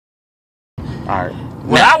Alright.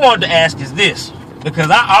 What I wanted to ask is this.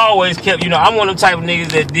 Because I always kept, you know, I'm one of them type of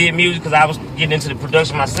niggas that did music because I was getting into the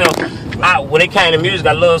production myself. When it came to music,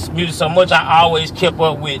 I love music so much, I always kept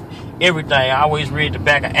up with everything. I always read the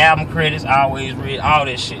back of album credits. I always read all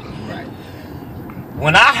that shit. Right.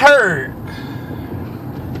 When I heard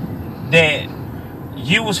that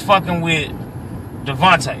you was fucking with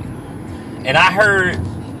DeVante, and I heard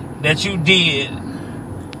that you did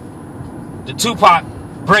the Tupac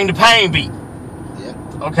Bring the Pain beat. Yeah.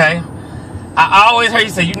 Okay? I always heard you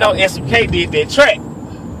say, you know, S.M.K did that track.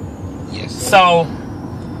 Yes. So,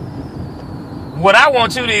 what I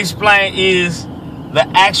want you to explain is the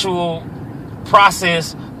actual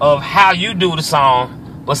process of how you do the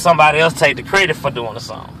song, but somebody else take the credit for doing the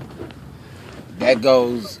song. That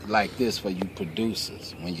goes like this for you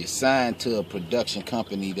producers. When you're signed to a production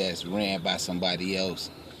company that's ran by somebody else,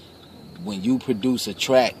 when you produce a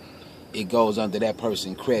track, it goes under that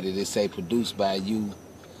person's credit. It say produced by you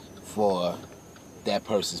for that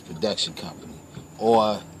person's production company.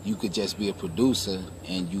 Or you could just be a producer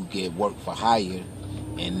and you get work for hire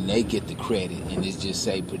and they get the credit and it just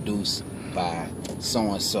say produced by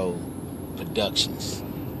so-and-so productions.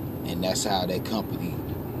 And that's how that company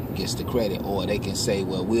gets the credit. Or they can say,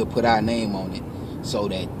 well, we'll put our name on it so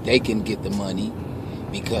that they can get the money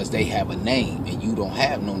because they have a name and you don't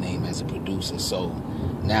have no name as a producer. So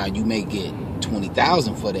now you may get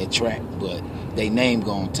 $20,000 for that track, but they name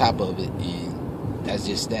go on top of it, and that's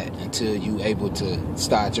just that until you able to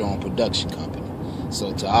start your own production company.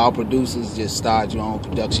 So to all producers, just start your own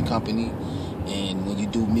production company, and when you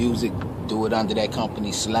do music, do it under that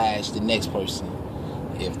company / the next person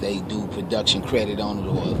if they do production credit on it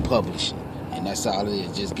or publishing. And that's all it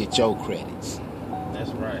is. Just get your credits.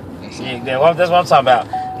 That's right. That's what I'm talking about.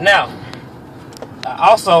 Now,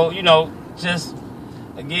 also, you know, just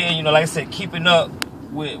again, you know, like I said, keeping up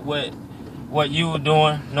with what you were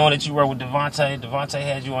doing, knowing that you worked with DeVante. DeVante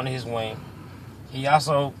had you under his wing. He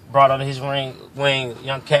also brought under his wing a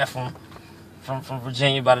young cat from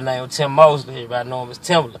Virginia by the name of Tim Mosley. Everybody know him as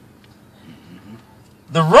Timbaland.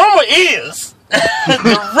 The rumor is,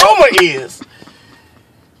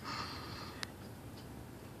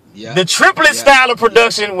 Yeah. the triplet style of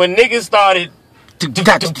production when niggas started in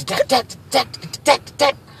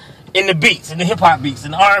the beats, in the hip hop beats,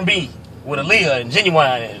 in the R&B with Aaliyah and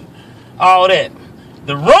Genuine and all that.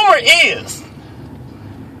 The rumor is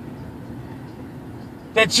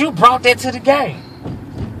that you brought that to the game.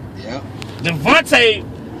 Yeah. DeVante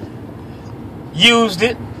used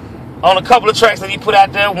it on a couple of tracks that he put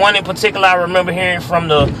out there. One in particular I remember hearing from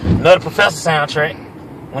the Another Professor soundtrack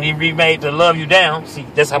when he remade the Love You Down. See,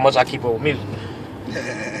 that's how much I keep up with music.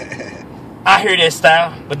 I hear that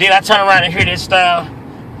style, but then I turn around and hear that style.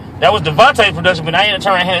 That was DeVante's production, but I ain't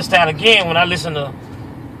turn around and hear that style again when I listen to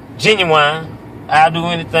Genuine, I'll Do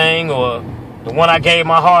Anything, or the one I Gave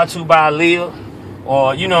My Heart To by Aaliyah,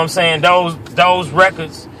 or you know what I'm saying, those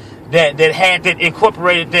records that had that,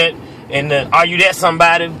 incorporated that, and the Are You That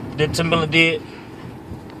Somebody that Timbaland did.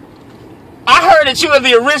 I heard that you were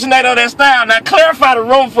the originator of that style. Now clarify the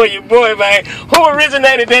room for you, boy, man. Who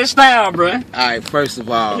originated that style, bro? All right, first of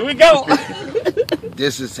all, here we go.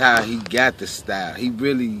 This is how he got the style. He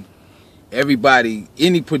really, everybody,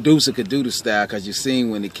 any producer could do the style because you seen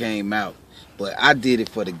when it came out. But I did it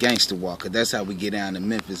for the Gangsta Walking. That's how we get down to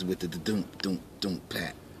Memphis with the doom, doom, doom,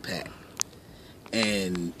 pat, pat.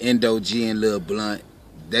 And Indo G and Lil Blunt,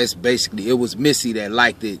 that's basically, it was Missy that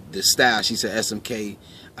liked it, the style. She said, SMK,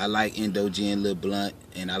 I like Indo G and Lil Blunt,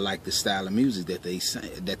 and I like the style of music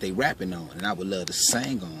that they rapping on. And I would love to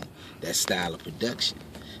sing on that style of production.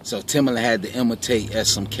 So Timbaland had to imitate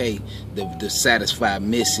S.M.K, to satisfy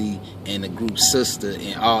Missy and the group Sister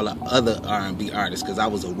and all the other R&B artists, because I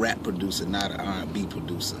was a rap producer, not an R&B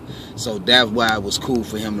producer. So that's why it was cool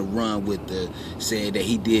for him to run with saying that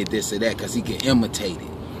he did this or that, because he could imitate it.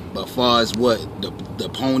 But as far as what the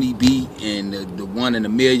Pony beat and the 1 in a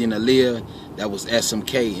Million Aaliyah, that was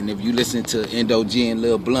S.M.K. And if you listen to Indo G and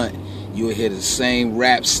Lil Blunt, you'll hear the same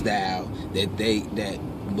rap style that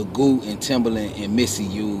Magoo and Timbaland and Missy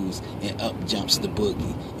use, and Up Jumps the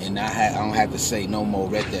Boogie. And I don't have to say no more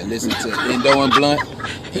right there. Listen to Indo and Blunt,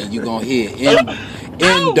 and you're going to hear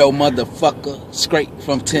Indo motherfucker, straight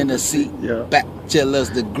from Tennessee, bachelor's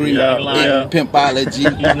degree in pimpology.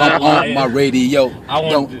 I'm on my radio.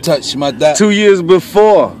 Don't touch my dot. 2 years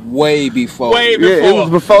before. Way before. Yeah, it was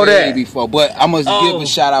before that. Way before. But I must give a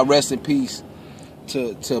shout out, rest in peace,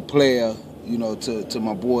 to Player, you know, to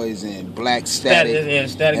my boys in Black Static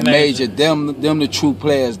and Major. Them the true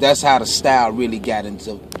players. That's how the style really got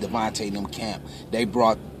into DeVante and them camp. They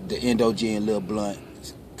brought the Indo G and Lil Blunt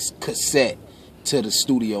cassette to the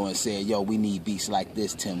studio and said, yo, we need beats like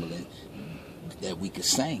this, Timbaland, that we could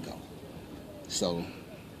sing on. So,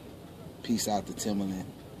 peace out to Timbaland.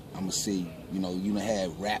 I'm going to see, you know, you done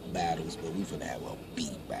had rap battles, but we finna have a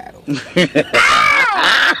beat battle. Man,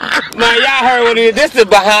 y'all heard what it is. This is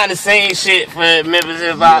behind the scenes shit for Memphis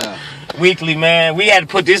Hip Hop Weekly, man. We had to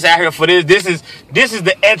put this out here for this. This is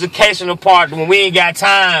the educational part when we ain't got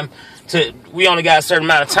time to, we only got a certain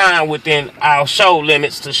amount of time within our show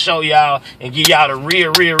limits to show y'all and give y'all the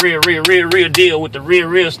real deal with the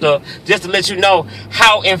real stuff. Just to let you know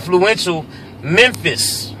how influential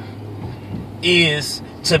Memphis is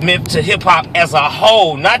to hip hop as a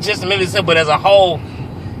whole, not just Memphis, but as a whole.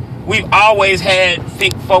 We've always had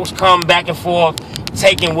folks come back and forth,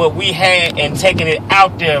 taking what we had and taking it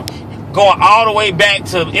out there, going all the way back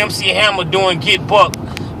to MC Hammer doing Get Buck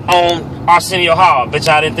on Arsenio Hall. But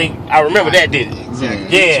y'all didn't think I remember that, did it?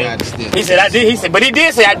 Exactly. Yeah. He said I did. He said, but he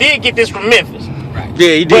did say I did get this from Memphis. Right.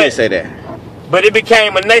 Yeah, he did say that. But it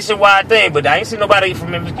became a nationwide thing. But I ain't seen nobody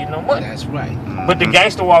from Memphis get no money. That's right. But the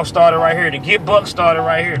Gangsta Walk started right here. The Get Buck started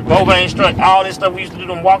right here. The Bovine Struck, all this stuff we used to do,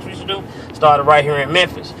 them walks we used to do, started right here in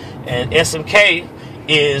Memphis. And S.M.K.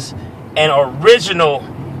 is an original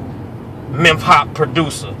Memphis Hop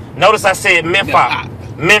producer. Notice I said Memphis Hop.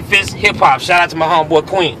 Memphis Hip Hop. Shout out to my homeboy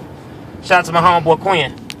Quinn. Shout out to my homeboy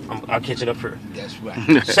Quinn. I'll catch it up here. That's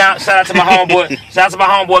right. Shout out to my homeboy. Shout out to my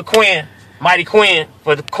homeboy Quinn. Mighty Quinn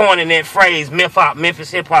for the coining that phrase, Memphis Hop, Memphis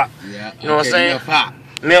Hip Hop. Yeah. You know what I'm saying? Memphis Hop.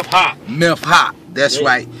 Memphis Hop. Memphis Hop. That's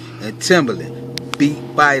right. And Timbaland,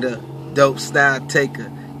 beat biter, dope style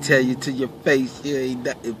taker, tell you to your face, you ain't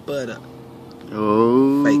nothing but a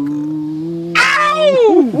faker.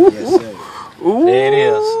 Ow! Yes, sir. Ooh. There it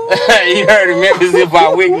is. You heard it, Memphis Hip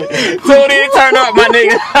Hop Weekly. Tune in, turn up, my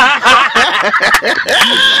nigga.